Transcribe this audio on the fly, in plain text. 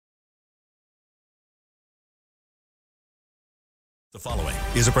The following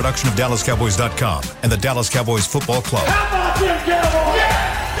is a production of DallasCowboys.com and the Dallas Cowboys Football Club. How about them Cowboys?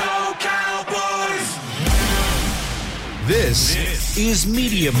 Yeah! Go Cowboys! This is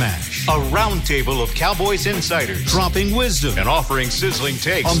Media Mash, A roundtable of Cowboys insiders dropping wisdom and offering sizzling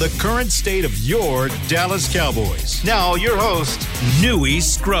takes on the current state of your Dallas Cowboys. Now, your host, Newy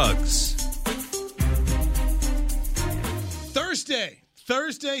Scruggs.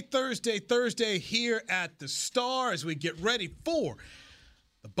 Thursday here at the Star as we get ready for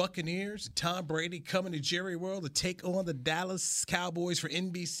the Buccaneers and Tom Brady coming to Jerry World to take on the Dallas Cowboys for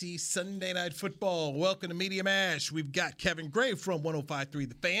NBC Sunday Night Football. Welcome to Media Mash. We've got Kevin Gray from 105.3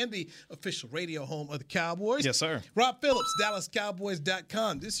 The Fan, the official radio home of the Cowboys. Yes, sir. Rob Phillips,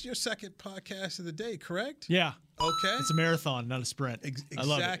 DallasCowboys.com. This is your second podcast of the day, correct? Yeah. Okay. It's a marathon, not a sprint. Exactly. I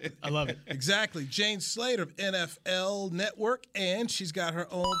love it. I love it. Exactly. Jane Slater of NFL Network, and she's got her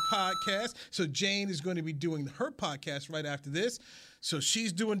own podcast. So Jane is going to be doing her podcast right after this. So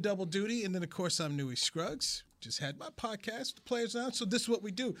she's doing double duty. And then, of course, I'm Newy Scruggs. Just had my podcast, the Players on. So this is what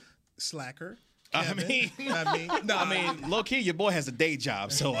we do. Slacker. Kevin. I mean, low key, your boy has a day job,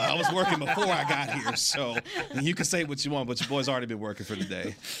 so I was working before I got here. So you can say what you want, but your boy's already been working for the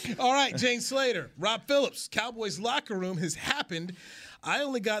day. All right, Jane Slater, Rob Phillips, Cowboys locker room has happened. I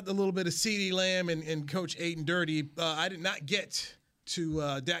only got a little bit of CeeDee Lamb and Coach Aiden Dirty. I did not get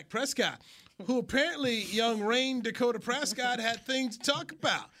to Dak Prescott, who apparently young Rain Dakota Prescott had things to talk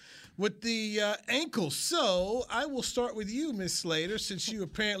about with the ankle. So I will start with you, Miss Slater, since you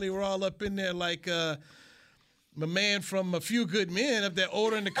apparently were all up in there like my man from A Few Good Men up there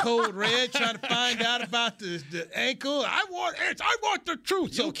ordering the code red, trying to find out about the ankle. I want the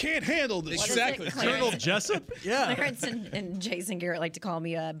truth. So you can't handle this. Exactly. Colonel Jessup? Yeah. Clarence and Jason Garrett like to call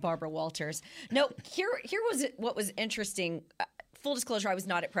me Barbara Walters. No, here was what was interesting. Full disclosure, I was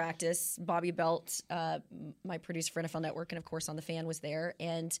not at practice. Bobby Belt, my producer for NFL Network, and of course on The Fan was there.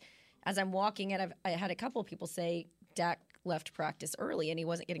 And as I'm walking in, I had a couple of people say Dak left practice early and he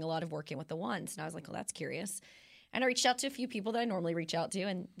wasn't getting a lot of work in with the ones. And I was like, well, that's curious. And I reached out to a few people that I normally reach out to,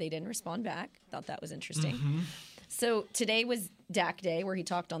 and they didn't respond back. Thought that was interesting. Mm-hmm. So today was Dak Day, where he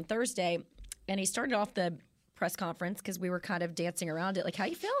talked on Thursday, and he started off the press conference because we were kind of dancing around it, like, how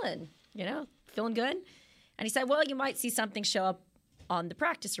you feeling? You know, feeling good? And he said, well, you might see something show up on the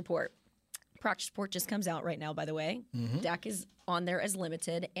practice report. Practice report just comes out right now, by the way. Mm-hmm. Dak is on there as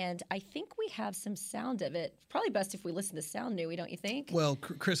limited, and I think we have some sound of it. Probably best if we listen to sound, Newy, don't you think? Well,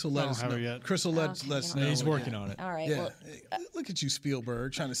 Chris will let us know. Yet. Chris will let us know. He's working on it. All right. Yeah. Well, Look at you,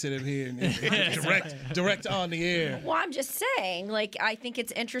 Spielberg, trying to sit up here and direct on the air. Well, I'm just saying, like, I think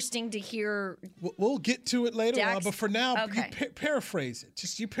it's interesting to hear. We'll get to it later on, but for now, okay. you paraphrase it.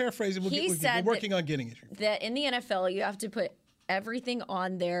 Just you paraphrase it. We're working on getting it. That in the NFL, you have to put everything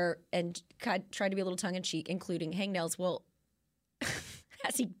on there and try to be a little tongue-in-cheek, including hangnails. Well,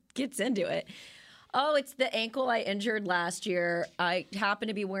 as he gets into it, oh, it's the ankle I injured last year. I happened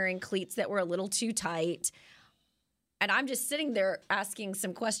to be wearing cleats that were a little too tight. And I'm just sitting there asking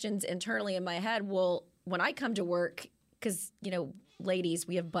some questions internally in my head. Well, when I come to work, because, you know, ladies,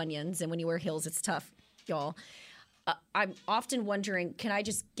 we have bunions, and when you wear heels, it's tough, y'all. I'm often wondering, can I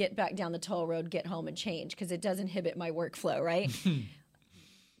just get back down the toll road, get home, and change? Because it does inhibit my workflow, right?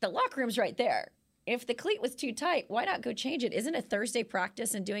 The locker room's right there. If the cleat was too tight, why not go change it? Isn't a Thursday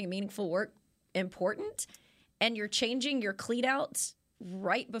practice and doing meaningful work important? And you're changing your cleat out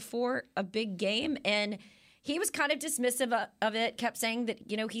right before a big game. And he was kind of dismissive of it, kept saying that,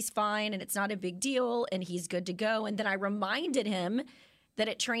 you know, he's fine and it's not a big deal and he's good to go. And then I reminded him that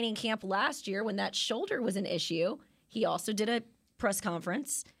at training camp last year, when that shoulder was an issue, he also did a press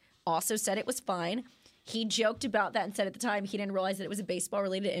conference, also said it was fine. He joked about that and said at the time he didn't realize that it was a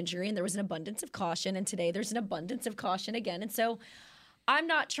baseball-related injury and there was an abundance of caution. And today there's an abundance of caution again. And so I'm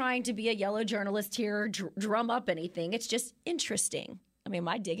not trying to be a yellow journalist here, drum up anything. It's just interesting. I mean, am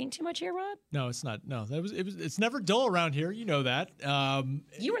I digging too much here, Rob? No, it's not. No, it's never dull around here. You know that.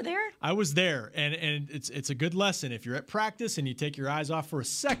 You were there? I was there, and it's a good lesson. If you're at practice and you take your eyes off for a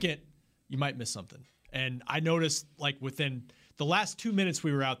second, you might miss something. And I noticed, like, within the last 2 minutes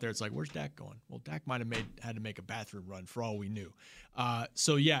we were out there, it's like, where's Dak going? Well, Dak might have had to make a bathroom run for all we knew.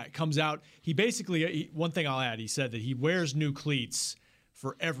 So, yeah, it comes out. He basically, one thing I'll add, he said that he wears new cleats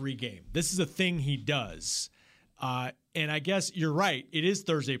for every game. This is a thing he does. And I guess you're right. It is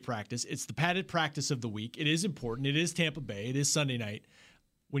Thursday practice. It's the padded practice of the week. It is important. It is Tampa Bay. It is Sunday night.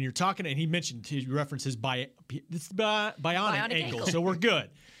 When you're talking, and he referenced his bionic ankle, so we're good.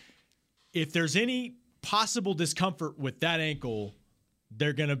 If there's any possible discomfort with that ankle,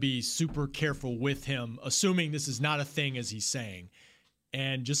 they're going to be super careful with him, assuming this is not a thing as he's saying.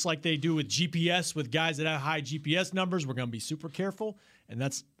 And just like they do with GPS, with guys that have high GPS numbers, we're going to be super careful. And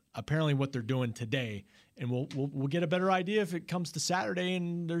that's apparently what they're doing today. And we'll get a better idea if it comes to Saturday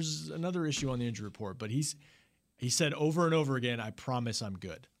and there's another issue on the injury report. But he said over and over again, I promise I'm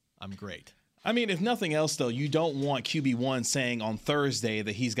good. I'm great. I mean, if nothing else, though, you don't want QB1 saying on Thursday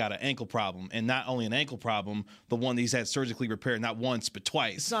that he's got an ankle problem, and not only an ankle problem, the one that he's had surgically repaired not once but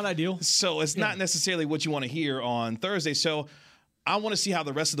twice. It's not ideal. So it's not necessarily what you want to hear on Thursday. So I want to see how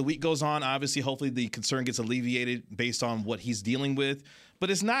the rest of the week goes on. Obviously, hopefully the concern gets alleviated based on what he's dealing with.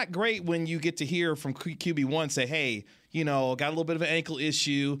 But it's not great when you get to hear from QB1 say, hey, got a little bit of an ankle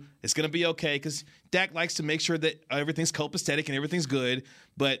issue. It's going to be okay, because Dak likes to make sure that everything's copacetic and everything's good.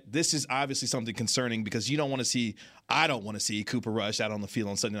 But this is obviously something concerning, because I don't want to see Cooper Rush out on the field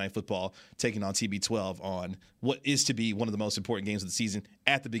on Sunday Night Football taking on TB12 on what is to be one of the most important games of the season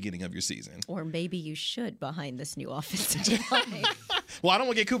at the beginning of your season. Or maybe you should behind this new offensive line. Well, I don't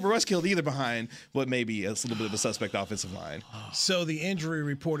want to get Cooper Rush killed either behind what may be a little bit of a suspect offensive line. So the injury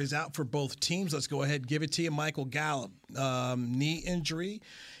report is out for both teams. Let's go ahead and give it to you. Michael Gallup, knee injury,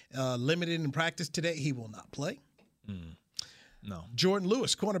 limited in practice today. He will not play. No. Jordan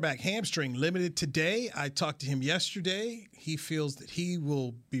Lewis, cornerback, hamstring, limited today. I talked to him yesterday. He feels that he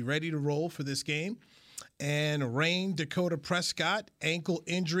will be ready to roll for this game. And Rain Dakota Prescott, ankle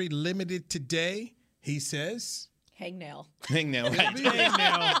injury, limited today. He says, Hangnail. Hangnail,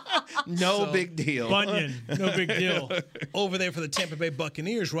 right? No big deal. Bunyan, no big deal. Over there for the Tampa Bay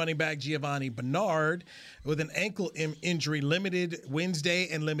Buccaneers, running back Giovanni Bernard with an ankle injury, limited Wednesday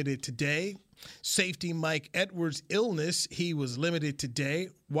and limited today. Safety Mike Edwards, illness, he was limited today.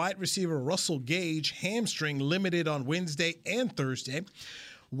 Wide receiver Russell Gage, hamstring, limited on Wednesday and Thursday.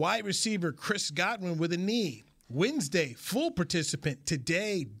 Wide receiver Chris Godwin with a knee. Wednesday, full participant.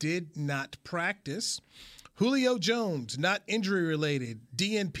 Today, did not practice. Julio Jones, not injury-related.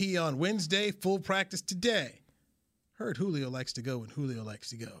 DNP on Wednesday, full practice today. Heard Julio likes to go when Julio likes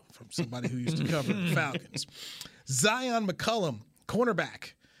to go, from somebody who used to cover the Falcons. Zion McCollum,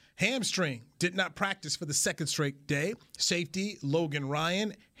 cornerback, hamstring, did not practice for the second straight day. Safety Logan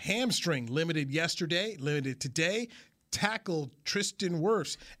Ryan, hamstring, limited yesterday, limited today. Tackle Tristan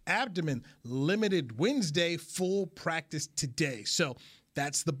Wirfs, abdomen, limited Wednesday, full practice today. So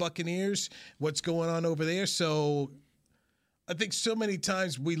that's the Buccaneers, what's going on over there. So I think so many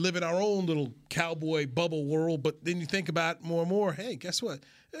times we live in our own little cowboy bubble world, but then you think about it more and more, hey, guess what?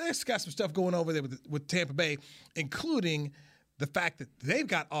 It's got some stuff going over there with Tampa Bay, including the fact that they've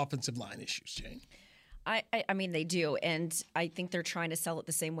got offensive line issues, Jane. I mean, they do. And I think they're trying to sell it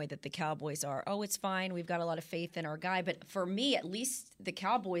the same way that the Cowboys are. Oh, it's fine. We've got a lot of faith in our guy. But for me, at least the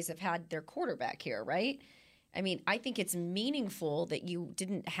Cowboys have had their quarterback here, right? I mean, I think it's meaningful that you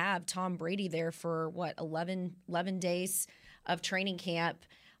didn't have Tom Brady there for, 11 days of training camp.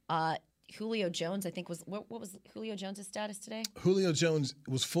 Julio Jones, I think, what was Julio Jones' status today? Julio Jones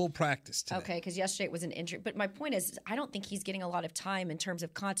was full practice today. Okay, because yesterday it was an injury. But my point is, I don't think he's getting a lot of time in terms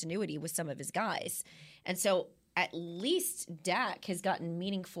of continuity with some of his guys. And so at least Dak has gotten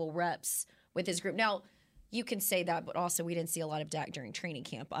meaningful reps with his group. Now, you can say that, but also we didn't see a lot of Dak during training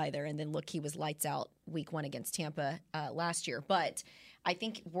camp either. And then, look, he was lights out week 1 against Tampa last year. But I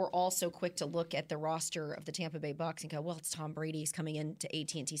think we're also quick to look at the roster of the Tampa Bay Bucs and go, well, it's Tom Brady. He's coming into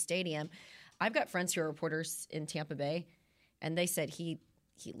AT&T Stadium. I've got friends who are reporters in Tampa Bay, and they said he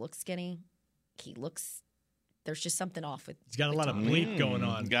looks skinny. There's just something off with. He's got a lot of bleep going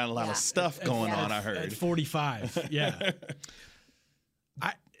on. Got a lot of stuff going on, I heard. At 45, yeah.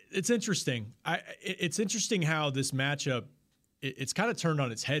 It's interesting. It's interesting how this matchup, it's kind of turned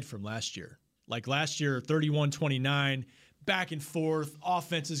on its head from last year. Like last year, 31-29, back and forth,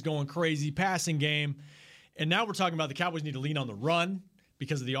 offense is going crazy, passing game. And now we're talking about the Cowboys need to lean on the run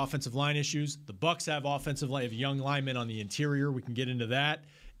because of the offensive line issues. The Bucs have young linemen on the interior. We can get into that.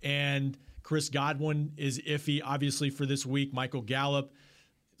 And Chris Godwin is iffy, obviously, for this week. Michael Gallup,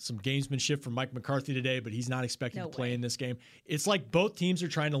 some gamesmanship from Mike McCarthy today, but he's not expected to play in this game. It's like both teams are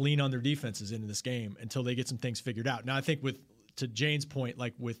trying to lean on their defenses into this game until they get some things figured out. Now, I think to Jane's point,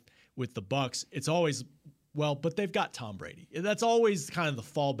 like with the Bucs, it's always, but they've got Tom Brady. That's always kind of the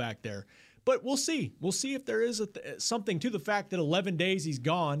fallback there. But we'll see. We'll see if there is something to the fact that 11 days he's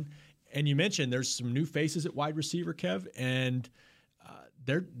gone. And you mentioned there's some new faces at wide receiver, Kev, and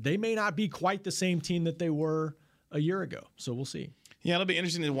they may not be quite the same team that they were a year ago. So we'll see. Yeah, it'll be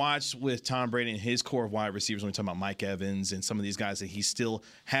interesting to watch with Tom Brady and his core of wide receivers when we talk about Mike Evans and some of these guys that he still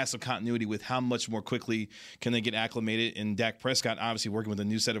has some continuity with. How much more quickly can they get acclimated? And Dak Prescott obviously working with a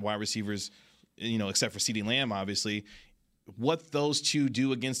new set of wide receivers, except for CeeDee Lamb, obviously. What those two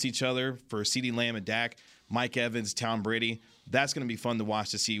do against each other for CeeDee Lamb and Dak, Mike Evans, Tom Brady, that's going to be fun to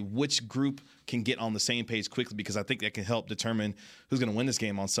watch to see which group can get on the same page quickly, because I think that can help determine who's going to win this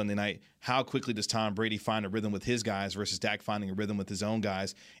game on Sunday night. How quickly does Tom Brady find a rhythm with his guys versus Dak finding a rhythm with his own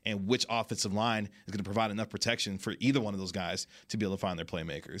guys, and which offensive line is going to provide enough protection for either one of those guys to be able to find their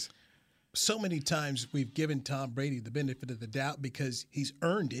playmakers. So many times we've given Tom Brady the benefit of the doubt because he's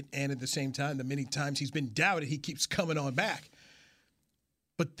earned it, and at the same time, the many times he's been doubted, he keeps coming on back.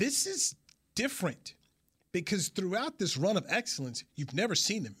 But this is different because throughout this run of excellence, you've never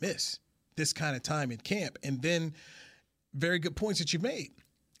seen him miss this kind of time in camp. And then very good points that you made.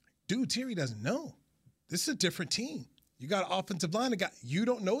 Dude, Terry doesn't know. This is a different team. You got an offensive line. You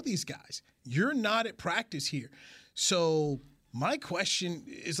don't know these guys. You're not at practice here. So my question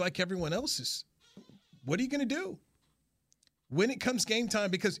is like everyone else's. What are you going to do when it comes game time?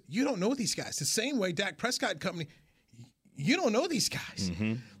 Because you don't know these guys. The same way Dak Prescott and company, you don't know these guys.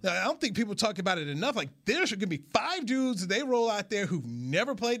 Now, I don't think people talk about it enough. Like, there's going to be 5 dudes that they roll out there who've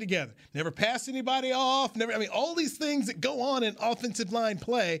never played together, never passed anybody off, all these things that go on in offensive line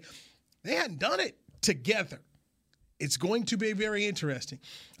play, they hadn't done it together. It's going to be very interesting.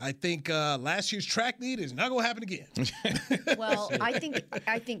 I think last year's track meet is not going to happen again. Well, I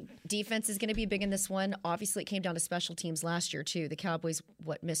think defense is going to be big in this one. Obviously, it came down to special teams last year too. The Cowboys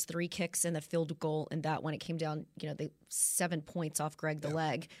missed 3 kicks and the field goal in that one. It came down, they 7 points off Greg the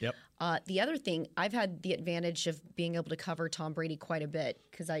Leg. Yep. The other thing, I've had the advantage of being able to cover Tom Brady quite a bit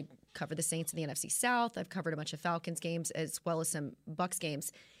because I cover the Saints in the NFC South. I've covered a bunch of Falcons games as well as some Bucs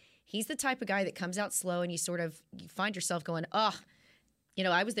games. He's the type of guy that comes out slow and you find yourself going, I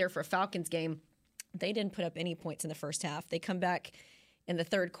was there for a Falcons game. They didn't put up any points in the first half. They come back in the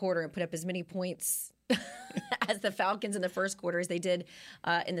third quarter and put up as many points as the Falcons in the first quarter as they did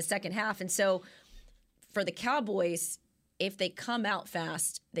in the second half. And so for the Cowboys, if they come out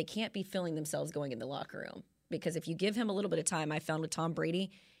fast, they can't be feeling themselves going in the locker room. Because if you give him a little bit of time, I found with Tom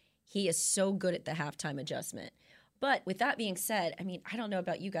Brady, he is so good at the halftime adjustment. But with that being said, I don't know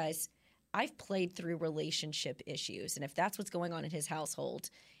about you guys. I've played through relationship issues. And if that's what's going on in his household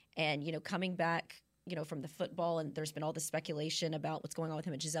and, coming back, from the football and there's been all this speculation about what's going on with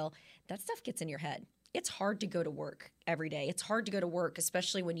him and Giselle, that stuff gets in your head. It's hard to go to work every day. It's hard to go to work,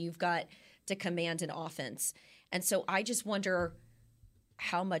 especially when you've got to command an offense. And so I just wonder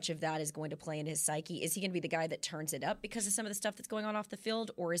how much of that is going to play in his psyche. Is he going to be the guy that turns it up because of some of the stuff that's going on off the field,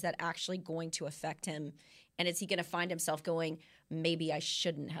 or is that actually going to affect him? And is he going to find himself going, maybe I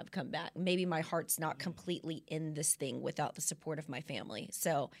shouldn't have come back. Maybe my heart's not completely in this thing without the support of my family.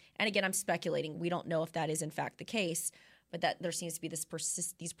 So, and again, I'm speculating. We don't know if that is in fact the case, but that there seems to be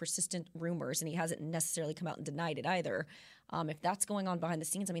these persistent rumors, and he hasn't necessarily come out and denied it either. If that's going on behind the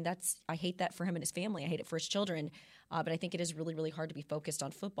scenes, I hate that for him and his family. I hate it for his children. But I think it is really, really hard to be focused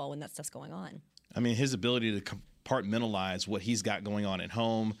on football when that stuff's going on. His ability to compartmentalize what he's got going on at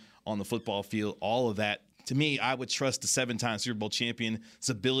home, on the football field, all of that. To me, I would trust the 7-time Super Bowl champion's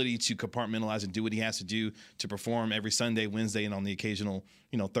ability to compartmentalize and do what he has to do to perform every Sunday, Wednesday, and on the occasional,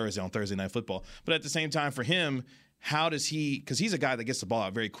 Thursday on Thursday Night Football. But at the same time, for him, how does he – because he's a guy that gets the ball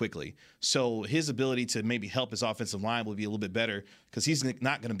out very quickly. So his ability to maybe help his offensive line will be a little bit better because he's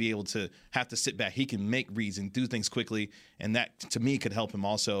not going to be able to have to sit back. He can make reads and do things quickly, and that, to me, could help him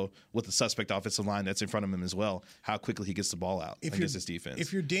also with the suspect offensive line that's in front of him as well, how quickly he gets the ball out against his defense.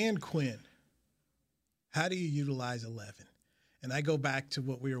 If you're Dan Quinn, how do you utilize 11? And I go back to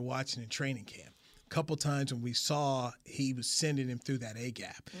what we were watching in training camp. A couple times when we saw he was sending him through that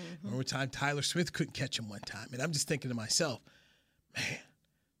A-gap. Remember time Tyler Smith couldn't catch him one time. And I'm just thinking to myself, man,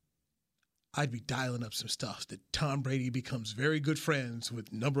 I'd be dialing up some stuff that Tom Brady becomes very good friends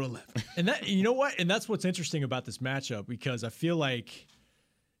with number 11. And that, you know what? And that's what's interesting about this matchup, because I feel like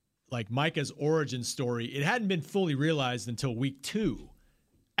Micah's origin story, it hadn't been fully realized until week 2.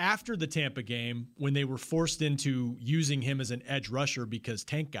 After the Tampa game, when they were forced into using him as an edge rusher because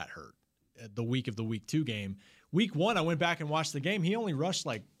Tank got hurt the week of the week 2 game. Week 1, I went back and watched the game. He only rushed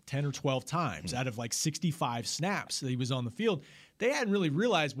 10 or 12 times out of 65 snaps that he was on the field. They hadn't really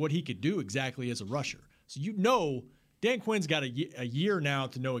realized what he could do exactly as a rusher. So Dan Quinn's got a year now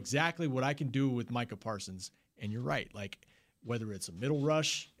to know exactly what I can do with Micah Parsons. And you're right. Whether it's a middle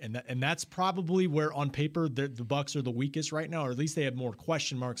rush, and that's probably where on paper the Bucs are the weakest right now, or at least they have more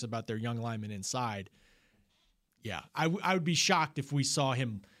question marks about their young linemen inside. Yeah, I would be shocked if we saw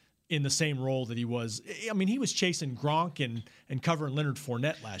him in the same role that he was. He was chasing Gronk and covering Leonard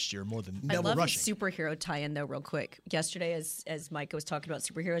Fournette last year more than I love rushing. his superhero tie-in, though, real quick. Yesterday, as Micah was talking about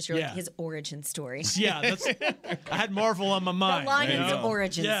superheroes, you're like, his origin story. Yeah, I had Marvel on my mind. The Lion's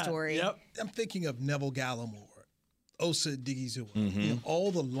origin story. Yep. I'm thinking of Neville Gallimore, Osa Digizua, all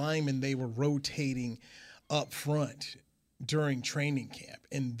the linemen they were rotating up front. during training camp,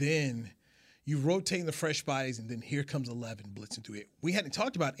 and then you rotate the fresh bodies, and then here comes 11 blitzing through it. We hadn't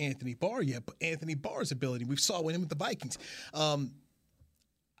talked about Anthony Barr yet, but Anthony Barr's ability, we saw with him with the Vikings.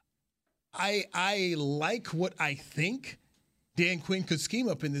 I like what I think Dan Quinn could scheme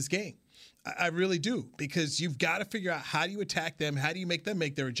up in this game. I really do, because you've got to figure out how do you attack them, how do you make them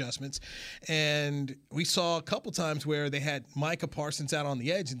make their adjustments. And we saw a couple times where they had Micah Parsons out on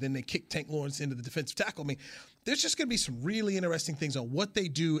the edge, and then they kicked Tank Lawrence into the defensive tackle. I mean, there's just going to be some really interesting things on what they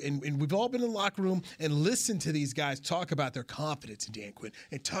do. And we've all been in the locker room and listened to these guys talk about their confidence in Dan Quinn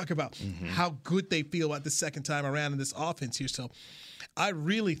and talk about how good they feel about the second time around in this offense here. So I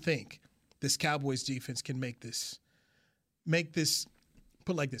really think this Cowboys defense can make this,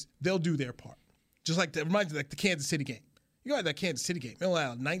 put it like this, they'll do their part. Just like, it reminds me like the Kansas City game. You got that Kansas City game. They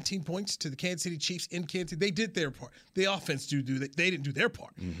allowed 19 points to the Kansas City Chiefs in Kansas City. They did their part. The offense they didn't do their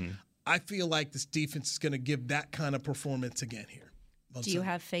part. I feel like this defense is going to give that kind of performance again here. Do you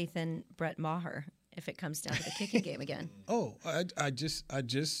have faith in Brett Maher if it comes down to the kicking game again? Oh,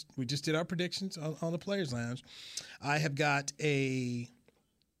 we just did our predictions on the Players Lounge. I have got a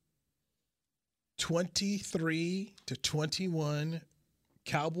 23-21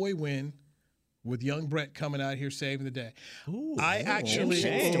 Cowboy win with young Brett coming out here saving the day. Ooh,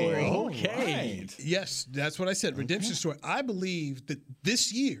 Okay. Yes, that's what I said. Redemption story. I believe that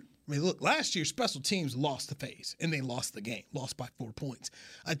this year, I mean, look, last year special teams lost the phase and they lost the game, lost by 4 points.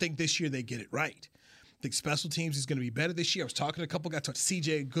 I think this year they get it right. I think special teams is going to be better this year. I was talking to a couple guys,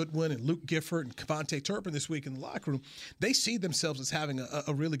 C.J. Goodwin and Luke Gifford and Kevontae Turpin this week in the locker room. They see themselves as having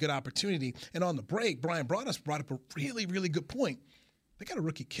a really good opportunity. And on the break, Brian brought up a really, really good point. They got a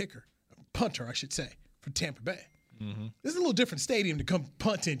rookie kicker, punter, I should say, for Tampa Bay. This is a little different stadium to come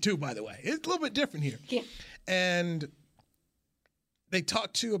punt in, too, by the way. It's a little bit different here. Yeah. And they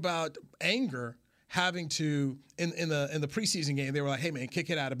talked, too, about anger having to, in the preseason game, they were like, hey, man, kick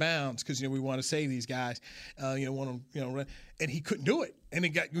it out of bounds because, we want to save these guys. Want them, run. And he couldn't do it. And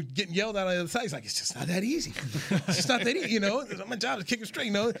he got getting yelled at on the other side. He's like, it's just not that easy. It's just not that easy, My job is to kick it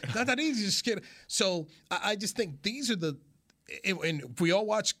straight, It's not that easy. Just get it. So I just think these are the, and if we all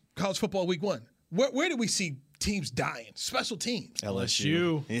watch college football week 1, where do we see teams dying? Special teams.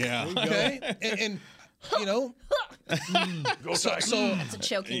 LSU. Yeah. Okay. and so It's a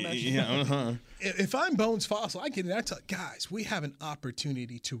choking motion. Yeah. If I'm Bones Fossil, I get it. I tell guys, we have an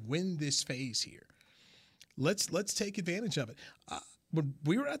opportunity to win this phase here. Let's take advantage of it. When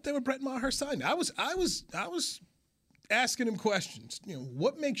we were out there with Brett Maher signing, I was asking him questions.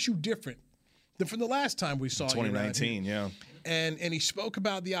 What makes you different than from the last time we saw you around 2019, here? yeah. And he spoke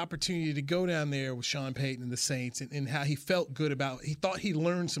about the opportunity to go down there with Sean Payton and the Saints and how he felt good about it. He thought he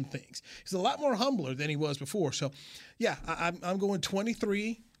learned some things. He's a lot more humbler than he was before. So, yeah, I'm going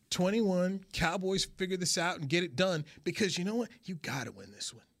 23-21. Cowboys figure this out and get it done because you know what? You got to win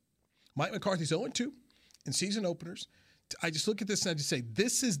this one. Mike McCarthy's 0-2 in season openers. I just look at this and I just say,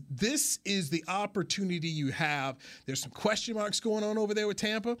 this is the opportunity you have. There's some question marks going on over there with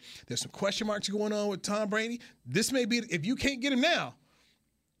Tampa. There's some question marks going on with Tom Brady. This may be, if you can't get him now,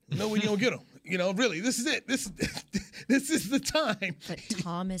 no way you're going to get him. Really, this is it. This is the time. But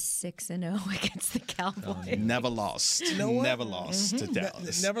Tom is 6-0 against the Cowboys. Never lost. Never lost to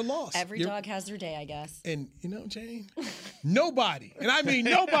Dallas. Never lost. Every dog has their day, I guess. And Jane, nobody, and I mean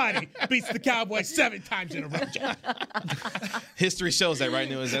nobody, beats the Cowboys 7 times in a row, Jane. History shows that, right,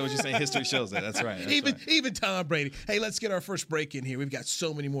 Neil? Is that what you're saying? History shows that. That's right. Even Tom Brady. Hey, let's get our first break in here. We've got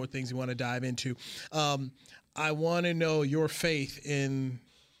so many more things we want to dive into. I want to know your faith in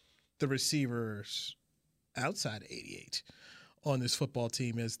the receivers outside of 88 on this football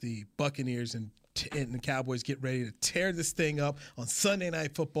team as the Buccaneers and the Cowboys get ready to tear this thing up on Sunday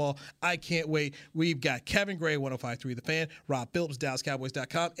Night Football. I can't wait. We've got Kevin Gray, 105.3 The Fan, Rob Phillips,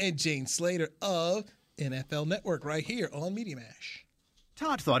 DallasCowboys.com, and Jane Slater of NFL Network right here on Media Mash.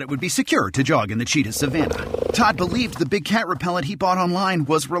 Todd thought it would be secure to jog in the cheetah savanna. Todd believed the big cat repellent he bought online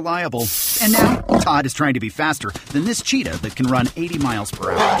was reliable. And now, Todd is trying to be faster than this cheetah that can run 80 miles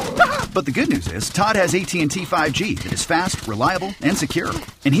per hour. But the good news is, Todd has AT&T 5G that is fast, reliable, and secure.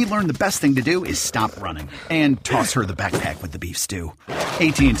 And he learned the best thing to do is stop running and toss her the backpack with the beef stew.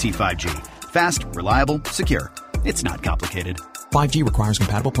 AT&T 5G. Fast, reliable, secure. It's not complicated. 5G requires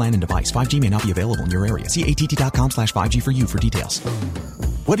compatible plan and device. 5G may not be available in your area. See att.com/5G for you for details.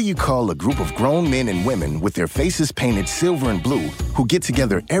 What do you call a group of grown men and women with their faces painted silver and blue who get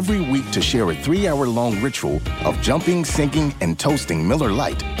together every week to share a 3-hour-long ritual of jumping, singing, and toasting Miller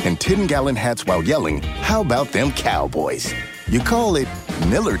Lite and 10-gallon hats while yelling, "How about them Cowboys?" You call it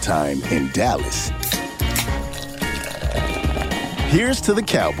Miller Time in Dallas. Here's to the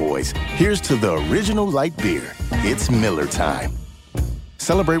Cowboys. Here's to the original light beer. It's Miller time.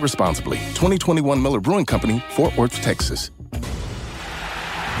 Celebrate responsibly. 2021 Miller Brewing Company, Fort Worth, Texas.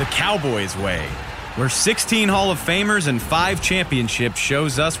 The Cowboys way, where 16 Hall of Famers and 5 championships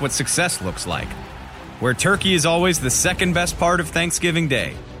shows us what success looks like. Where turkey is always the second best part of Thanksgiving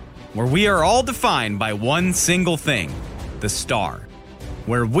Day. Where we are all defined by one single thing, the star.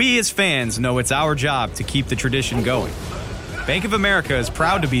 Where we as fans know it's our job to keep the tradition going. Bank of America is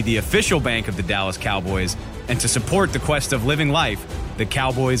proud to be the official bank of the Dallas Cowboys and to support the quest of living life the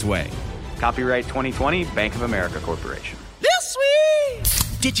Cowboys way. Copyright 2020, Bank of America Corporation. This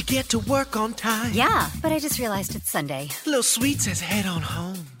sweet! Did you get to work on time? Yeah, but I just realized it's Sunday. Little Sweet says head on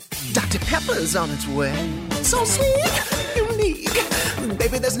home. Dr. Pepper's on its way. So sweet, unique.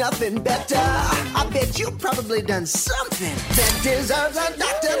 Baby, there's nothing better. I bet you've probably done something that deserves a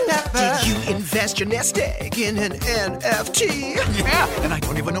Dr. Pepper. Did you invest your nest egg in an NFT? Yeah, and I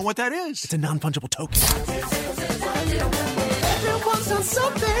don't even know what that is. It's a non-fungible token. Everyone's done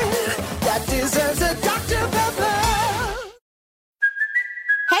something that deserves a Dr. Pepper.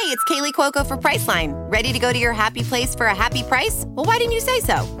 Hey, it's Kaylee Cuoco for Priceline. Ready to go to your happy place for a happy price? Well, why didn't you say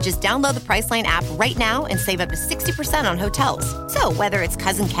so? Just download the Priceline app right now and save up to 60% on hotels. So whether it's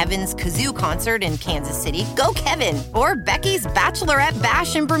Cousin Kevin's Kazoo Concert in Kansas City, go Kevin, or Becky's Bachelorette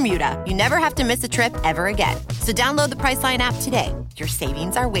Bash in Bermuda, you never have to miss a trip ever again. So download the Priceline app today. Your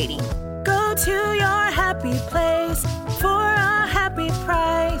savings are waiting. Go to your happy place for a happy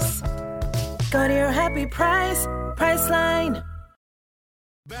price. Go to your happy price, Priceline.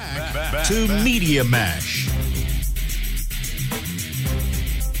 Back to Media Mash.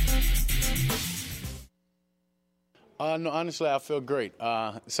 No, honestly, I feel great.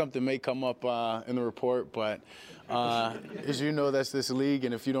 Something may come up in the report, but as you know, that's this league,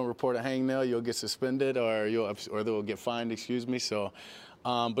 and if you don't report a hangnail, you'll get suspended or they'll get fined. Excuse me. So,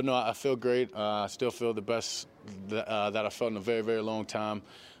 but no, I feel great. I still feel the best that I felt in a very, very long time.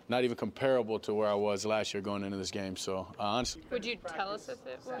 Not even comparable to where I was last year going into this game. So, honestly. Would you tell us if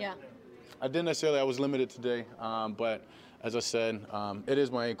it was? Yeah. I didn't necessarily. I was limited today, but as I said, it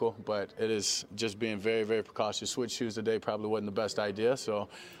is my ankle, but it is just being very, very precautious. Switch shoes today probably wasn't the best idea. So,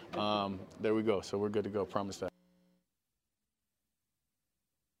 there we go. So we're good to go. Promise that.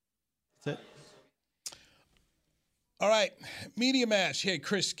 That's it. All right, Media Mash. Hey,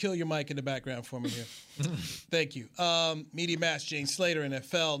 Chris, kill your mic in the background for me here. Thank you. Media Mash, Jane Slater,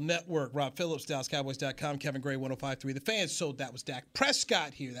 NFL Network, Rob Phillips, DallasCowboys.com, Kevin Gray, 105.3 The Fan. So that was Dak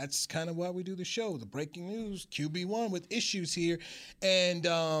Prescott here. That's kind of why we do the show, the breaking news, QB1 with issues here. And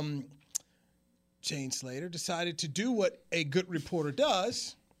Jane Slater decided to do what a good reporter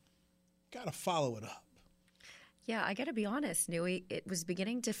does. Got to follow it up. Yeah, I got to be honest, Newey. It was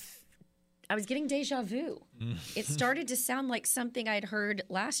beginning to I was getting deja vu. It started to sound like something I'd heard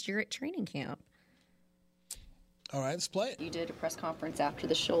last year at training camp. All right, let's play it. You did a press conference after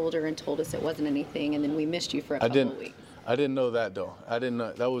the shoulder and told us it wasn't anything, and then we missed you for a couple of weeks. I didn't know that, though. I didn't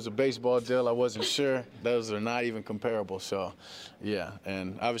know. That was a baseball deal. I wasn't sure. Those are not even comparable. So, yeah.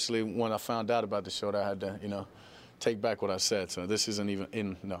 And obviously, when I found out about the shoulder, I had to, take back what I said. So this isn't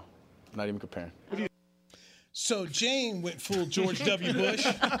even not even comparing. So Jane went full George W. Bush.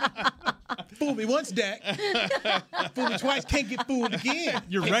 Fool me once, Dak. Fool me twice, can't get fooled again.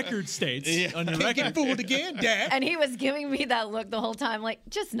 Your record states on your can't record. get fooled again, Dak. And he was giving me that look the whole time, like,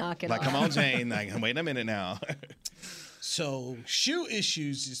 just knock it off. Come on, Jane. Wait a minute now. So shoe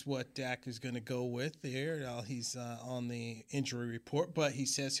issues is what Dak is going to go with there. He's on the injury report, but he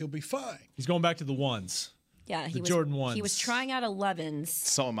says he'll be fine. He's going back to the ones. Yeah, the Jordan ones. He was trying out 11s.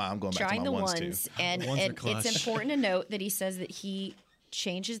 So am I. I'm going back trying to my the ones, too. And, The ones and are clutch. it's important to note that he says that he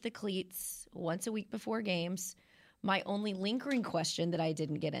changes the cleats once a week before games. My only lingering question that I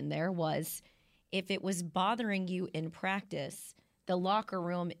didn't get in there was if it was bothering you in practice, the locker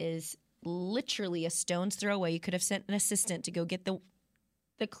room is literally a stone's throw away. You could have sent an assistant to go get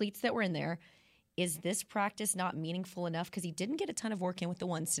the cleats that were in there. Is this practice not meaningful enough? Because he didn't get a ton of work in with the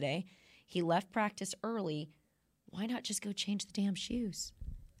ones today. He left practice early. Why not just go change the damn shoes?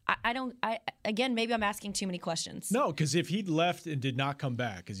 Again, maybe I'm asking too many questions. No, because if he'd left and did not come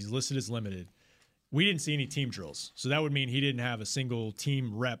back, because he's listed as limited, we didn't see any team drills. So that would mean he didn't have a single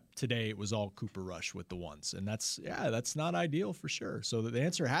team rep today. It was all Cooper Rush with the ones. And that's not ideal for sure. So the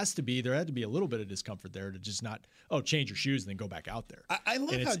answer has to be there had to be a little bit of discomfort there to just not, change your shoes and then go back out there. I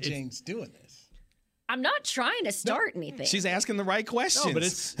love how Jane's doing this. I'm not trying to start anything. She's asking the right questions. No, but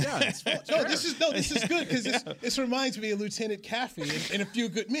it's this is good because this reminds me of Lieutenant Caffey in A Few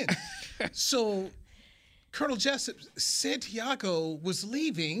Good Men. So Colonel Jessup said Santiago was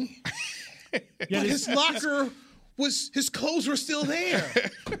leaving, but his locker was his clothes were still there.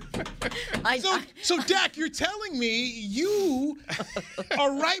 So Dak, you're telling me you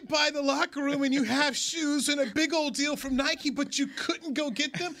are right by the locker room and you have shoes and a big old deal from Nike, but you couldn't go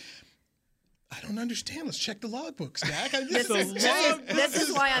get them? I don't understand. Let's check the logbooks, Dak. This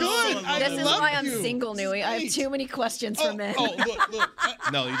is why I'm single, Nui. I have too many questions for men. Look.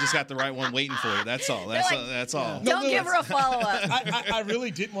 No, you just got the right one waiting for you. That's all. That's all. Don't give her a follow-up. I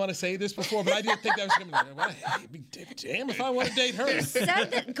really didn't want to say this before, but I did think that was going to be damn if I want to date her. You said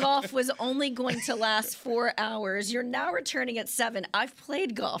that golf was only going to last 4 hours. You're now returning at 7. I've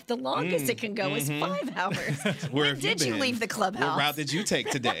played golf. The longest it can go is 5 hours. When did you leave the clubhouse? What route did you take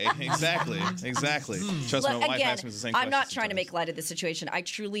today? Exactly. Trust me, my wife asked me the same question. I'm not trying to make light of the situation. I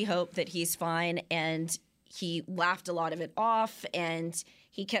truly hope that he's fine, and he laughed a lot of it off, and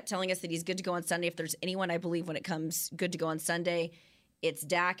he kept telling us that he's good to go on Sunday. If there's anyone I believe when it comes good to go on Sunday, it's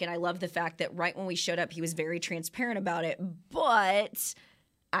Dak, and I love the fact that right when we showed up, he was very transparent about it, but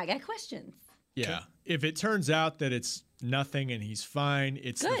I got questions. Yeah. If it turns out that it's nothing and he's fine,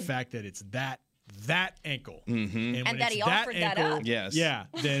 it's Good. the fact that it's that ankle. Mm-hmm. And that he offered that up. Yes. Yeah,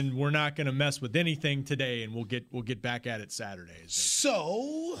 then we're not going to mess with anything today, and we'll get back at it Saturday.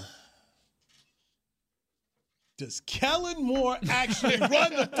 So, does Kellen Moore actually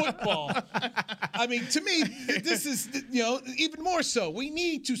run the football? I mean, to me, this is, even more so. We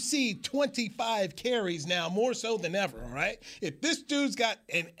need to see 25 carries now, more so than ever, all right? If this dude's got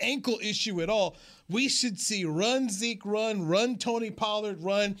an ankle issue at all, we should see run Zeke run Tony Pollard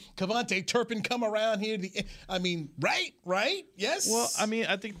run, Kevontae Turpin come around here. Right? Yes? Well,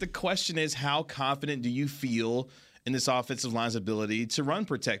 I think the question is, how confident do you feel in this offensive line's ability to run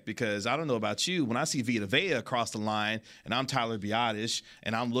protect? Because I don't know about you, when I see Vita Vea across the line and I'm Tyler Biadasz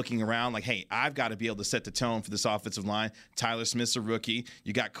and I'm looking around like, hey, I've got to be able to set the tone for this offensive line. Tyler Smith's a rookie.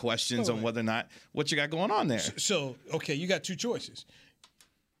 You got questions on whether or not what you got going on there. So, okay, you got two choices.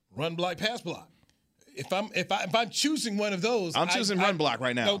 Run block, pass block. If I'm choosing one of those, I'm choosing run block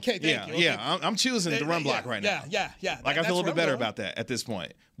right now. Okay, thank you. Okay. Yeah, I'm choosing the run block right now. Yeah. Like I feel a little bit better about that at this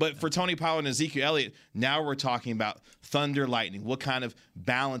point. But for Tony Pollard and Ezekiel Elliott, now we're talking about thunder, lightning. What kind of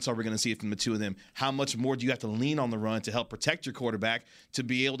balance are we going to see from the two of them? How much more do you have to lean on the run to help protect your quarterback to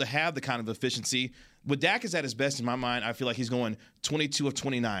be able to have the kind of efficiency? When Dak is at his best, in my mind, I feel like he's going 22 of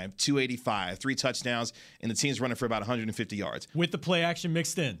 29, 285, 3 touchdowns, and the team's running for about 150 yards. With the play action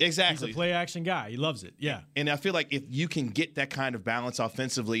mixed in. Exactly. He's a play action guy. He loves it. Yeah. And I feel like if you can get that kind of balance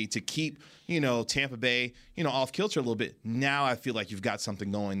offensively to keep, Tampa Bay, off kilter a little bit, now I feel like you've got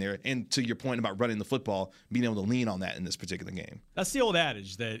something going there. And to your point about running the football, being able to lean on that in this particular game. That's the old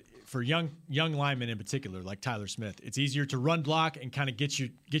adage that for young linemen in particular, like Tyler Smith, it's easier to run block and kind of get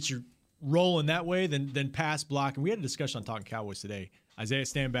your rolling that way than pass block. And we had a discussion on Talking Cowboys today. Isaiah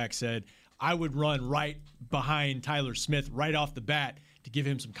Stanback said, I would run right behind Tyler Smith right off the bat to give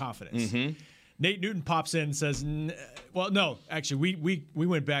him some confidence. Mm-hmm. Nate Newton pops in and says, no, actually, we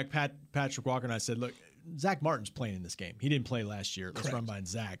went back, Patrick Walker and I said, look, Zach Martin's playing in this game. He didn't play last year. Let's run behind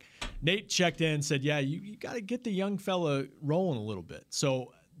Zach. Nate checked in and said, yeah, you got to get the young fella rolling a little bit.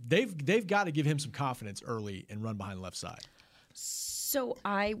 So they've got to give him some confidence early and run behind the left side. So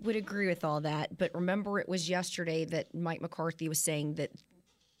I would agree with all that, but remember it was yesterday that Mike McCarthy was saying that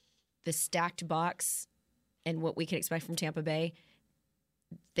the stacked box and what we can expect from Tampa Bay,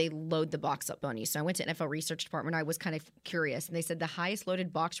 they load the box up on you. So I went to NFL Research Department. I was kind of curious, and they said the highest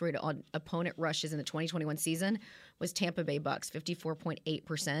loaded box rate on opponent rushes in the 2021 season was Tampa Bay Bucks,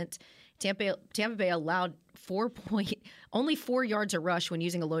 54.8%. Tampa Bay allowed only 4 yards a rush when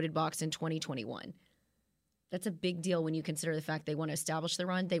using a loaded box in 2021. That's a big deal when you consider the fact they want to establish the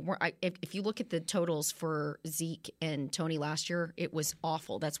run. They weren't. If you look at the totals for Zeke and Tony last year, it was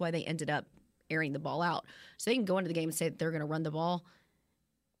awful. That's why they ended up airing the ball out. So they can go into the game and say that they're going to run the ball.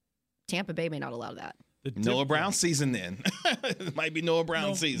 Tampa Bay may not allow that. Noah Brown season then. It might be Noah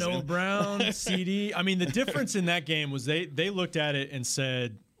Brown season. Noah Brown, CD. I mean, the difference in that game was they looked at it and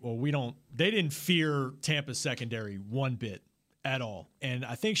said, well, they didn't fear Tampa's secondary one bit at all. And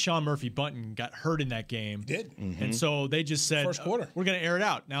I think Sean Murphy Bunting got hurt in that game. Did. Mm-hmm. And so they just said, first quarter, we're going to air it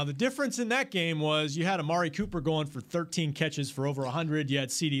out. Now, the difference in that game was you had Amari Cooper going for 13 catches for over 100. You had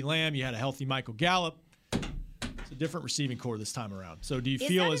CeeDee Lamb. You had a healthy Michael Gallup. It's a different receiving core this time around. So do you feel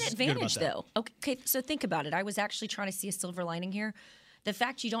as good about that? Is that an advantage, though? Okay, so think about it. I was actually trying to see a silver lining here. The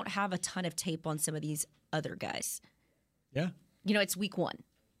fact you don't have a ton of tape on some of these other guys. Yeah. It's week 1.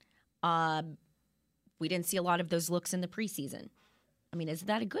 We didn't see a lot of those looks in the preseason. I mean, is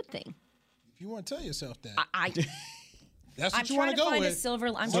that a good thing? If you want to tell yourself that. That's what I'm you trying want to go find with. a silver.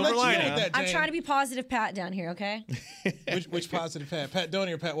 I'm Silver lining. I'm trying to be positive Pat down here, okay? Which positive Pat? Pat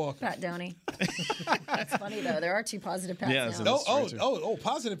Doney or Pat Walker? Pat Doney. That's funny, though. There are two positive Pats now.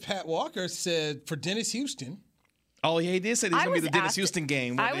 Positive Pat Walker said for Dennis Houston. Oh, yeah, he did say there's going to be the Dennis Houston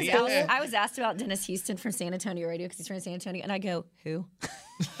game. I was asked about Dennis Houston from San Antonio radio because he's from San Antonio, and I go, who?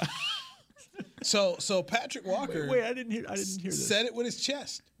 So Patrick Walker. Wait, I didn't hear this. Said it with his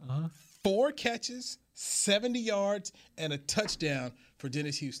chest. 4 catches, 70 yards, and a touchdown for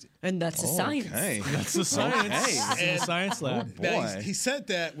Dennis Houston. And that's a science. That's the science. Okay. In the science lab. Now, he said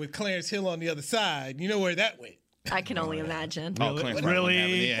that with Clarence Hill on the other side. You know where that went. I can only imagine. Oh, Clarence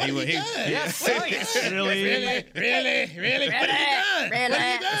really? Yeah, Yes. Really? Really?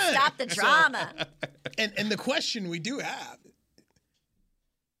 Stop the drama. And the question we do have,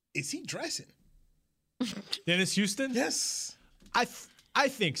 is he dressing? Dennis Houston? Yes. I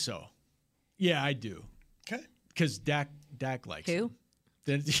think so. Yeah, I do. Okay. Because Dak likes who?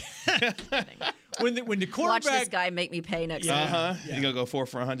 When the quarterback. Watch this guy make me pay next time. He's gonna go 4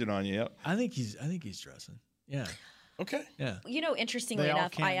 for 100 on you. Yep. I think he's dressing. Yeah. Okay. Yeah. You know, interestingly They all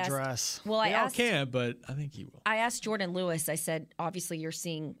enough, can't I asked. dress. Well, They I all asked. can, but I think he will. I asked Jordan Lewis. I said, obviously, you're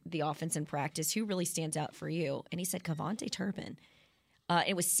seeing the offense in practice. Who really stands out for you? And he said, Kevontae Turpin.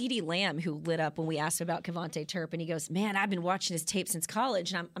 It was CeeDee Lamb who lit up when we asked him about Kevontae Turpin. He goes, man, I've been watching his tape since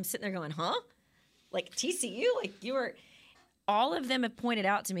college. And I'm sitting there going, huh? Like TCU? Like you were. All of them have pointed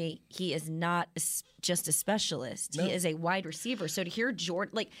out to me he is not just a specialist. No. He is a wide receiver. So to hear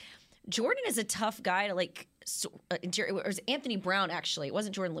Jordan is a tough guy to like. It was Anthony Brown, actually. It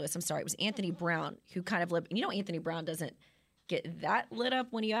wasn't Jordan Lewis. I'm sorry. It was Anthony Brown who kind of lit. You know, Anthony Brown doesn't get that lit up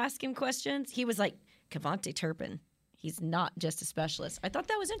when you ask him questions. He was like, Kevontae Turpin. He's not just a specialist. I thought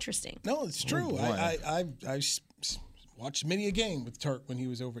that was interesting. No, it's true. I watched many a game with Turk when he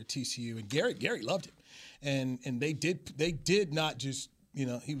was over at TCU, and Gary loved him, and they did not just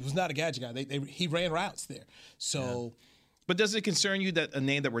he was not a gadget guy. He ran routes there. So, but does it concern you that a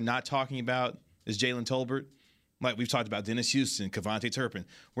name that we're not talking about is Jalen Tolbert? Like we've talked about Dennis Houston, Kevontae Turpin.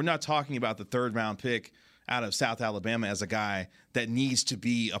 We're not talking about the 3rd round pick out of South Alabama as a guy that needs to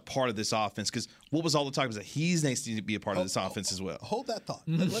be a part of this offense. Because what was all the talk was that he needs to be a part of this offense as well. Hold that thought.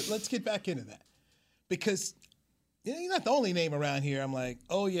 Let's get back into that. Because you're not the only name around here. I'm like,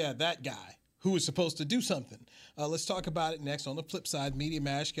 oh, yeah, that guy who was supposed to do something. Let's talk about it next on the flip side. Media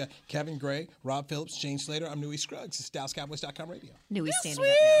Mash, got Kevin Gray, Rob Phillips, Shane Slater. I'm Newey Scruggs. It's DallasCowboys.com radio. Newey's standing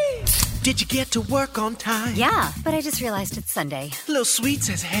up now. Did you get to work on time? Yeah, but I just realized it's Sunday. Little Sweet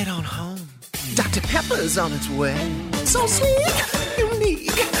says head on home. Dr. Pepper's on its way. So sweet,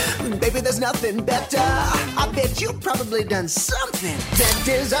 unique. Baby, there's nothing better. I bet you've probably done something that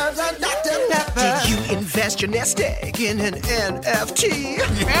deserves a Dr. Pepper. Did you invest your nest egg in an NFT?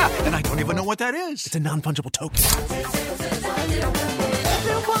 Yeah, and I don't even know what that is. It's a non-fungible token.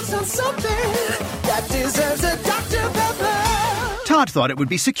 Everyone's on something that deserves a Dr. Pepper. Todd thought it would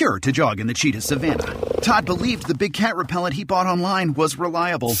be secure to jog in the cheetah savanna. Todd believed the big cat repellent he bought online was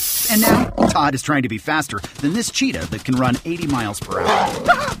reliable. And now, Todd is trying to be faster than this cheetah that can run 80 miles per hour.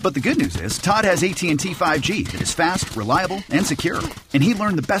 But the good news is, Todd has AT&T 5G that is fast, reliable, and secure. And he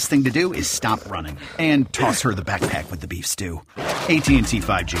learned the best thing to do is stop running and toss her the backpack with the beef stew. AT&T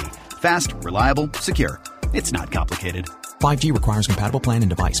 5G. Fast, reliable, secure. It's not complicated. 5G requires compatible plan and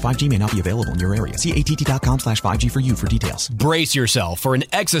device. 5G may not be available in your area. See att.com/5G for you for details. Brace yourself for an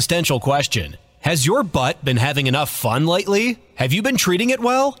existential question. Has your butt been having enough fun lately? Have you been treating it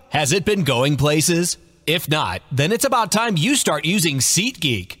well? Has it been going places? If not, then it's about time you start using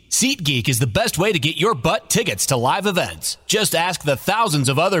SeatGeek. SeatGeek is the best way to get your butt tickets to live events. Just ask the thousands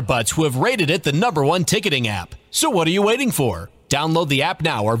of other butts who have rated it the #1 ticketing app. So what are you waiting for? Download the app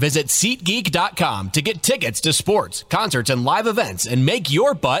now or visit SeatGeek.com to get tickets to sports, concerts, and live events and make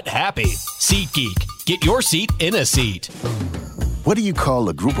your butt happy. SeatGeek. Get your seat in a seat. What do you call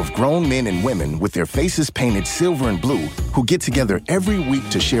a group of grown men and women with their faces painted silver and blue who get together every week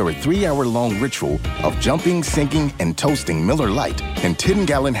to share a 3-hour-long ritual of jumping, singing, and toasting Miller Lite in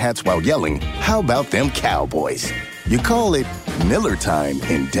 10-gallon hats while yelling, "How about them Cowboys?" You call it Miller Time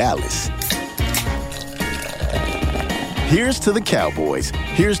in Dallas. Here's to the Cowboys.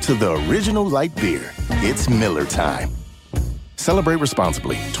 Here's to the original light beer. It's Miller Time. Celebrate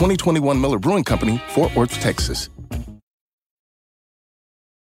responsibly. 2021 Miller Brewing Company, Fort Worth, Texas.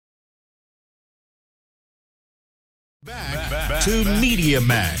 Back to Media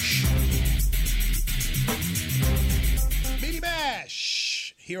Mash. Media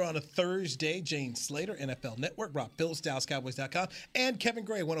Mash. here on a Thursday. Jane Slater, NFL Network, Rob Phillips, DallasCowboys.com, and Kevin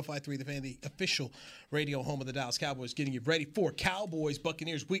Gray, 105.3 The Fan, the official radio home of the Dallas Cowboys, getting you ready for Cowboys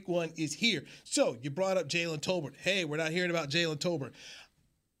Buccaneers. Week 1 is here. So you brought up Jalen Tolbert. Hey, we're not hearing about Jalen Tolbert.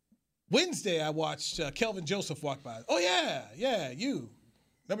 Wednesday, I watched Kelvin Joseph walk by. Oh, yeah, you.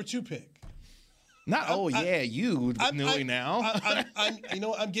 Number 2 pick. You knowing now.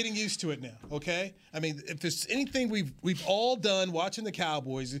 I'm getting used to it now, okay? I mean, if there's anything we've all done watching the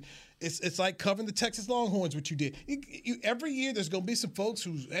Cowboys, it's like covering the Texas Longhorns, what you did. Every year there's going to be some folks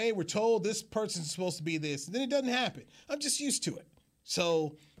who, hey, we're told this person's supposed to be this, and then it doesn't happen. I'm just used to it.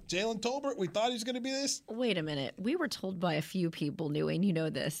 So Jalen Tolbert, we thought he was going to be this. Wait a minute. We were told by a few people, Newing, you know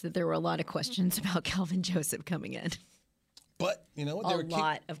this, that there were a lot of questions about Kelvin Joseph coming in. But you know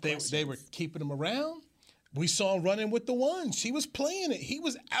what? They were keeping him around. We saw him running with the ones. He was playing it. He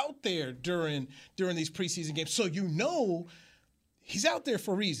was out there during these preseason games. So you know he's out there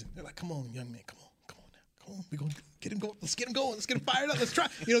for a reason. They're like, come on, young man, come on now. We're going to get him going. Let's get him going. Let's get him fired up. Let's try.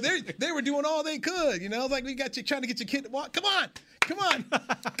 You know, they were doing all they could. You know, like we got you trying to get your kid to walk. Come on.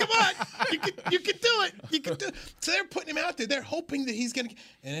 You can do it. You can do it. So they're putting him out there. They're hoping that he's going to,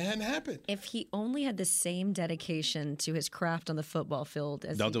 and it hadn't happened. If he only had the same dedication to his craft on the football field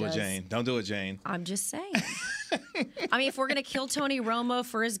as Don't do it, Jane. I'm just saying. I mean, if we're going to kill Tony Romo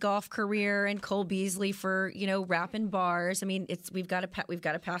for his golf career and Cole Beasley for, rapping bars, I mean, we've got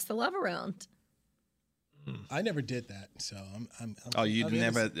to pass the love around. I never did that, so I'm you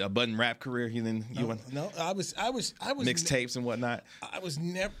never had a button rap career? No, I was mixtapes and whatnot. I was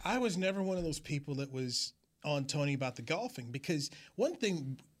never one of those people that was on Tony about the golfing, because one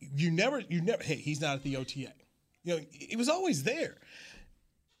thing you never. Hey, he's not at the OTA. He was always there,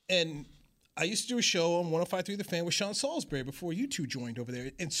 and I used to do a show on 105.3 The Fan with Sean Salisbury before you two joined over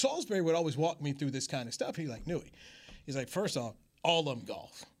there, and Salisbury would always walk me through this kind of stuff. He's like, Newey, he's like, first off, all of them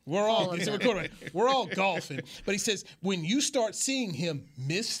golf. We're all golfing. But he says, when you start seeing him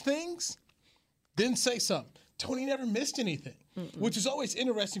miss things, then say something. Tony never missed anything, which is always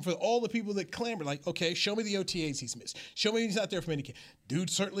interesting for all the people that clamor. Like, okay, show me the OTAs he's missed. Show me he's not there for any camp. Dude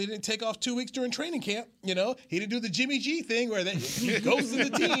certainly didn't take off 2 weeks during training camp. He didn't do the Jimmy G thing where he goes to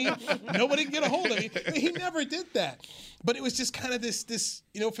the team. Nobody can get a hold of him. He never did that. But it was just kind of this,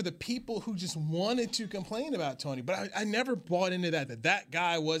 for the people who just wanted to complain about Tony. But I never bought into that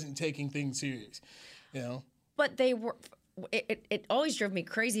guy wasn't taking things serious, But they were. It always drove me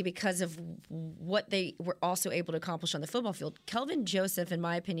crazy because of what they were also able to accomplish on the football field. Kelvin Joseph, in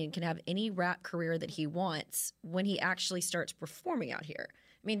my opinion, can have any rap career that he wants when he actually starts performing out here.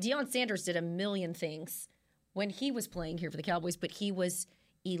 I mean, Deion Sanders did a million things when he was playing here for the Cowboys, but he was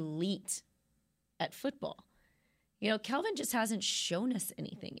elite at football. Kelvin just hasn't shown us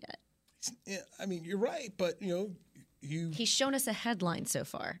anything yet. Yeah, I mean, you're right, but, he's shown us a headline so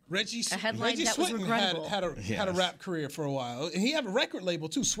far. Reggie that Swinton was regrettable. had a rap career for a while, and he had a record label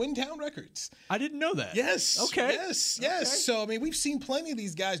too, Swintown Records. I didn't know that. Yes. Okay. Yes. Okay. So I mean, we've seen plenty of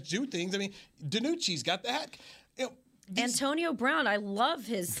these guys do things. I mean, Danucci's got the hat. Antonio Brown, I love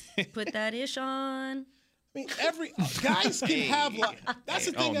his put that ish on. I mean, guys can have lives. That's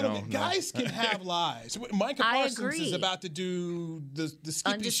the thing. Guys can have lives. Micah Parsons is about to do the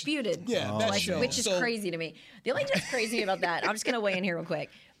Skippy Undisputed. That show. Which is crazy to me. The only thing that's crazy about that, I'm just going to weigh in here real quick.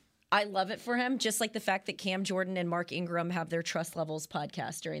 I love it for him, just like the fact that Cam Jordan and Mark Ingram have their Trust Levels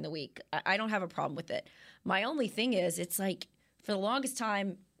podcast during the week. I don't have a problem with it. My only thing is, it's like, for the longest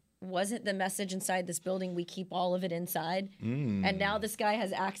time, wasn't the message inside this building, we keep all of it inside? And now this guy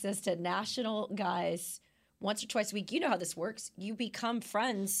has access to national guys once or twice a week. You know how this works. You become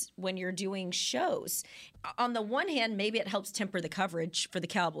friends when you're doing shows. On the one hand, maybe it helps temper the coverage for the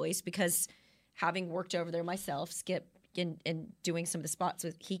Cowboys, because having worked over there myself, Skip, and doing some of the spots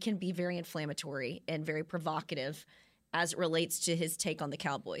with, he can be very inflammatory and very provocative as it relates to his take on the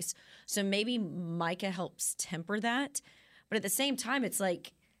Cowboys. So maybe Micah helps temper that. But at the same time, it's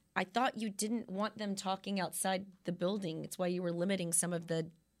like, I thought you didn't want them talking outside the building. It's why you were limiting some of the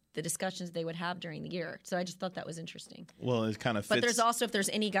discussions they would have during the year. So I just thought that was interesting. Well, it kind of fits. But there's also, if there's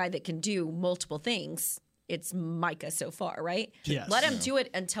any guy that can do multiple things, it's Micah so far, right? Yes. Let him do it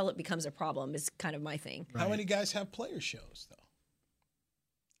until it becomes a problem is kind of my thing. How many guys have player shows, though?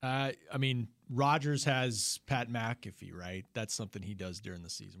 I mean, Rodgers has Pat McAfee, right? That's something he does during the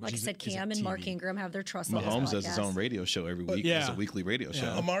season. Like I said, Cam and Mark Ingram have their Trust Levels Mahomes podcast. does his own radio show every week. It's a weekly radio show.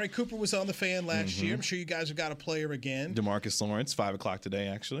 Amari Cooper was on the Fan last year. I'm sure you guys have got a player again. DeMarcus Lawrence, 5 o'clock today,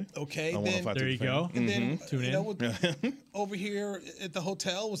 actually. Okay, there you go. And then Tune in. Over here at the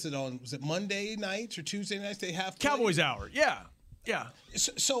hotel, was it Monday nights or Tuesday nights? They have Cowboys Hour. Yeah.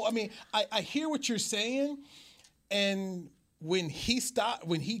 So I mean, I hear what you're saying, and when he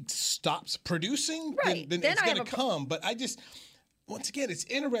stops producing, Right. then Then it's I going have to a come. But once again, it's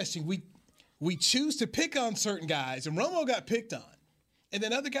interesting. We choose to pick on certain guys, and Romo got picked on. And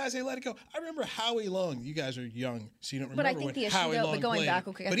then other guys, they let it go. I remember Howie Long. You guys are young, so you don't remember But I think the issue, Howie though, Long but going played. back,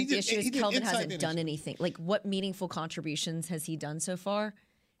 okay, I But think he the issue is Kelvin inside hasn't the done anything. Like, what meaningful contributions has he done so far?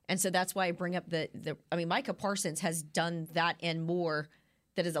 And so that's why I bring up Micah Parsons has done that and more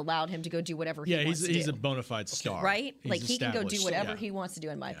that has allowed him to go do whatever he wants to do. He's a bona fide star. Right? He's Like, he can go do established. whatever he wants to do,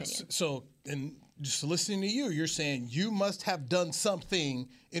 in my opinion. So, and just listening to you, you're saying you must have done something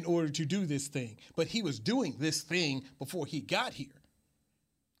in order to do this thing. But he was doing this thing before he got here.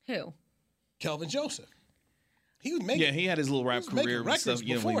 Who? Kelvin Joseph. He was making. Yeah, he had his little rap career and records stuff.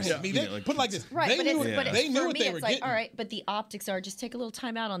 before him. I mean, put it like this. Right, they but knew, it's, they knew for what me, they it's were like, getting. all right, but the optics are just take a little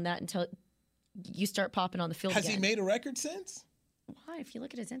time out on that until you start popping on the field Has again. he made a record since? Why? If you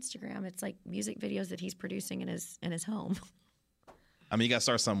look at his Instagram, it's like music videos that he's producing in his home. I mean, you got to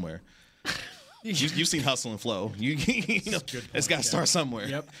start somewhere. You've seen Hustle and Flow. You know, it's got to start somewhere.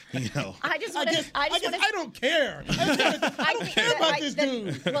 Yep. You know. I just want to. I don't care. I don't care about this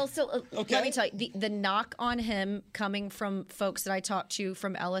dude. Well, so Okay. let me tell you, the knock on him coming from folks that I talked to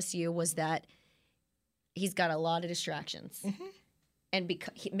from LSU was that he's got a lot of distractions. Mm-hmm. And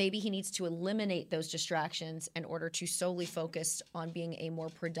maybe he needs to eliminate those distractions in order to solely focus on being a more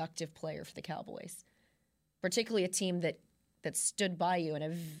productive player for the Cowboys, particularly a team that stood by you in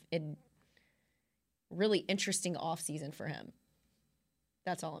a really interesting offseason for him.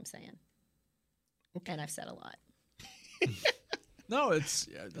 That's all I'm saying. Okay. And I've said a lot. No, that's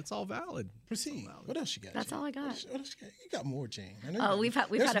all valid. Proceed. What else you got? That's Jane? all I got. What else you got? You got more, Jane. We've had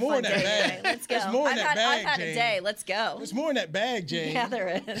There's a more fun in that day bag. today. Let's go. There's more in that bag, I've had Jane. a day. Let's go. There's more in that bag, Jane. Yeah,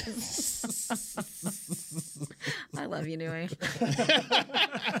 there is. I love you, Nui.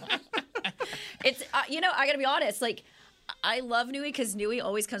 It's I got to be honest. Like, I love Nui because Nui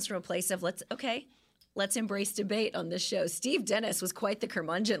always comes from a place of let's embrace debate on this show. Steve Dennis was quite the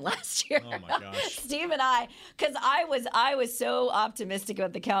curmudgeon last year. Oh my gosh. Steve and I, because I was so optimistic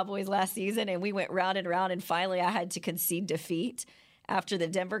about the Cowboys last season, and we went round and round, and finally I had to concede defeat after the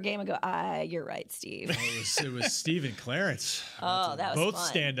Denver game and go, you're right, Steve. It was Steve and Clarence. Oh, that was both fun.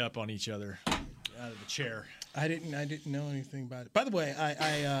 stand up on each other out of the chair. I didn't know anything about it. By the way,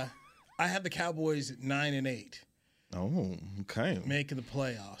 I have the Cowboys at 9-8. Oh, okay. Making the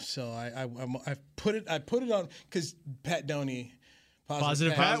playoffs. So I put it on because Pat Doney,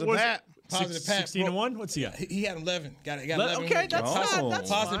 Positive Pat. Positive Pat. 16-1. What's he got? He had 11. Got 11. Okay, that's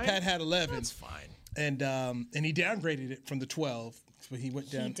Positive fine. Pat had 11. That's fine. And he downgraded it from the 12. So he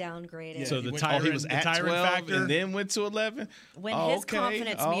went down. He downgraded. Yeah, So he the went- tyrant, He was the at tyrant 12 factor. and then went to 11. When his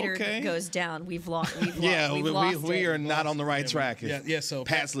confidence meter goes down, we've lost. Yeah, we've lost we it. are not on the right track. Yeah. So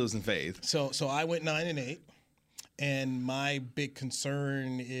Pat's losing faith. So I went 9-8, and my big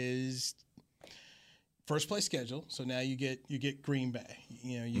concern is first place schedule. So now you get Green Bay.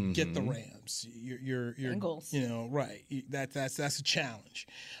 You get the Rams. You're Bengals. Right. That's a challenge.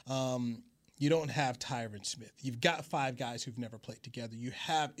 You don't have Tyron Smith. You've got 5 guys who've never played together. You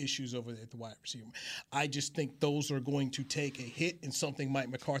have issues over there at the wide receiver. I just think those are going to take a hit, and something Mike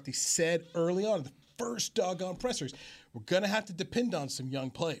McCarthy said early on in the first doggone pressers. We're going to have to depend on some young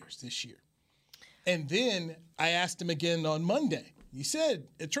players this year. And then I asked him again on Monday. He said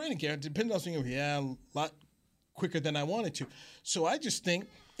at training camp, depends on some. Yeah, a lot quicker than I wanted to. So I just think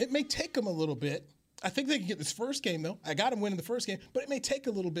it may take them a little bit. I think they can get this first game, though. I got them winning the first game, but it may take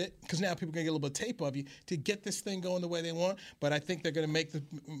a little bit because now people are going to get a little bit of tape of you to get this thing going the way they want. But I think they're going to make the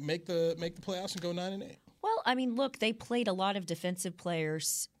playoffs and go 9-8. Well, I mean, look, they played a lot of defensive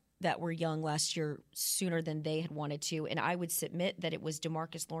players that were young last year sooner than they had wanted to, and I would submit that it was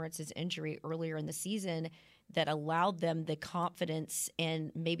DeMarcus Lawrence's injury earlier in the season that allowed them the confidence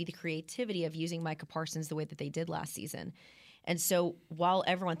and maybe the creativity of using Micah Parsons the way that they did last season. And so while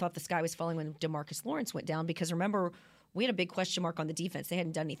everyone thought the sky was falling when DeMarcus Lawrence went down, because remember, we had a big question mark on the defense. They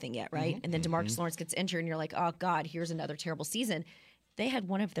hadn't done anything yet, right? And then DeMarcus Lawrence gets injured, and you're like, oh, God, here's another terrible season. They had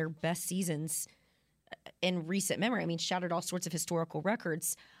one of their best seasons in recent memory. I mean, shattered all sorts of historical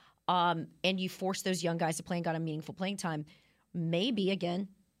records. And you forced those young guys to play and got a meaningful playing time. Maybe, again,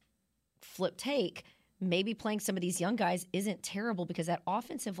 flip take, maybe playing some of these young guys isn't terrible because that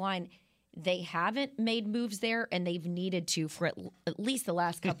offensive line – they haven't made moves there, and they've needed to for at least the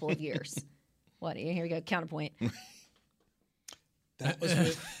last couple of years. What? Here we go. Counterpoint. That was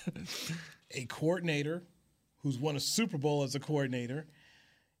with a coordinator who's won a Super Bowl as a coordinator.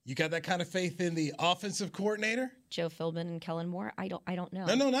 You got that kind of faith in the offensive coordinator? Joe Philbin and Kellen Moore? I don't know.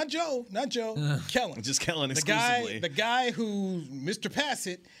 No, not Joe. Not Joe. Kellen. Just Kellen exclusively. The guy who, Mr.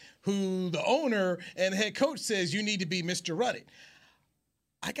 Passett, who the owner and head coach says you need to be Mr. Run It.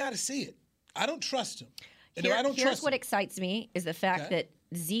 I got to see it. I don't trust him. Here's what excites me is the fact that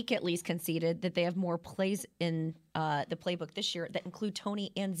Zeke at least conceded that they have more plays in the playbook this year that include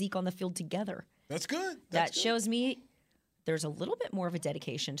Tony and Zeke on the field together. That's good. That shows me there's a little bit more of a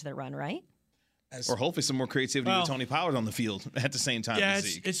dedication to the run, right? Or hopefully some more creativity with Tony Pollard on the field at the same time as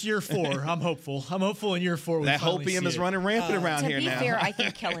Zeke. It's year 4. I'm hopeful. I'm hopeful in year 4. That hopium is running rampant around here now. To be fair, I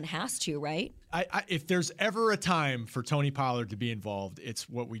think Kellen has to, right? If there's ever a time for Tony Pollard to be involved, it's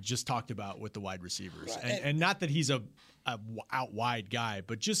what we just talked about with the wide receivers. Right. And not that he's a out wide guy,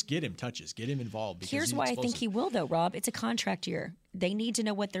 but just get him touches, get him involved. Here's why I think he will, though, Rob. It's a contract year. They need to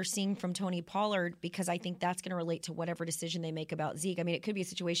know what they're seeing from Tony Pollard because I think that's going to relate to whatever decision they make about Zeke. I mean, it could be a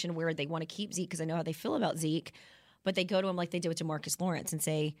situation where they want to keep Zeke because I know how they feel about Zeke, but they go to him like they did with DeMarcus Lawrence and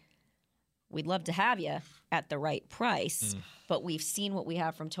say, we'd love to have you at the right price, but we've seen what we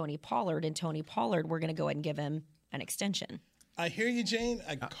have from Tony Pollard, and Tony Pollard, we're going to go ahead and give him an extension. I hear you, Jane.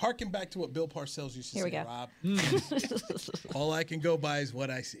 I harken back to what Bill Parcells used to say, Rob. All I can go by is what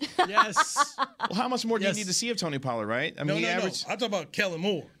I see. Yes. Well, how much more do you need to see of Tony Pollard, right? I mean, no. I'm talking about Kellen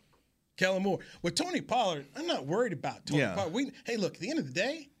Moore. With Tony Pollard, I'm not worried about Tony Pollard. Hey, look, at the end of the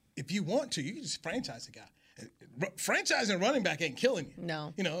day, if you want to, you can just franchise the guy. Franchising running back ain't killing you.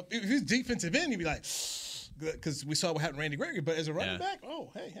 No. You know, if he's defensive end, you'd be like, because we saw what happened to Randy Gregory. But as a running back,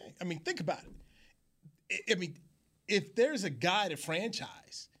 hey. I mean, think about it. I mean, if there's a guy to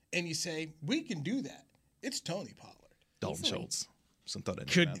franchise and you say, we can do that, it's Tony Pollard. Dalton Schultz.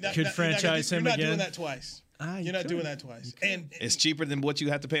 Could franchise him again? You're not doing that twice. You're not doing that twice. And it's cheaper than what you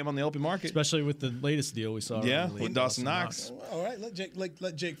have to pay him on the open market. Especially with the latest deal we saw. Yeah, with Dawson Knox. All right,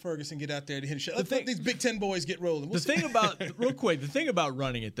 let Jake Ferguson get out there to hit a shot. Let these Big Ten boys get rolling. The thing about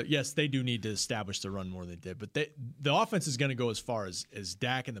running it, yes, they do need to establish the run more than they did, but the offense is going to go as far as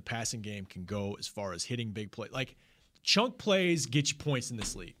Dak in the passing game can go as far as hitting big plays. Like, chunk plays get you points in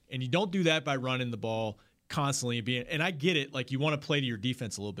this league, and you don't do that by running the ball constantly and I get it, like you want to play to your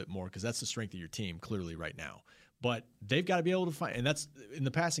defense a little bit more because that's the strength of your team clearly right now, but they've got to be able to find, and that's in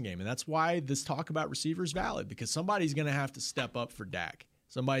the passing game, and that's why this talk about receivers is valid, because somebody's going to have to step up for Dak.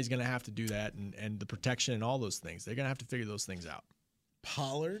 Somebody's going to have to do that, and the protection and all those things, they're going to have to figure those things out.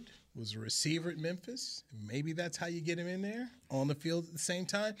 Pollard was a receiver at Memphis. Maybe that's how you get him in there on the field at the same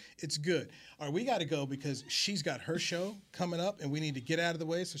time. It's good. All right, we got to go because she's got her show coming up, and we need to get out of the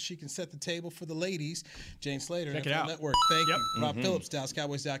way so she can set the table for the ladies. Jane Slater, Check it out. Network. Thank you. Rob Phillips,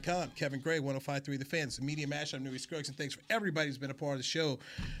 DallasCowboys.com. Kevin Gray, 105.3 The Fan. It's a Media Mash. I'm Newey Scruggs, and thanks for everybody who's been a part of the show.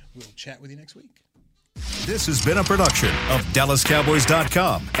 We'll chat with you next week. This has been a production of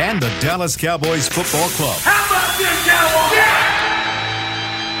DallasCowboys.com and the Dallas Cowboys Football Club. How about this, Cowboys? Yeah!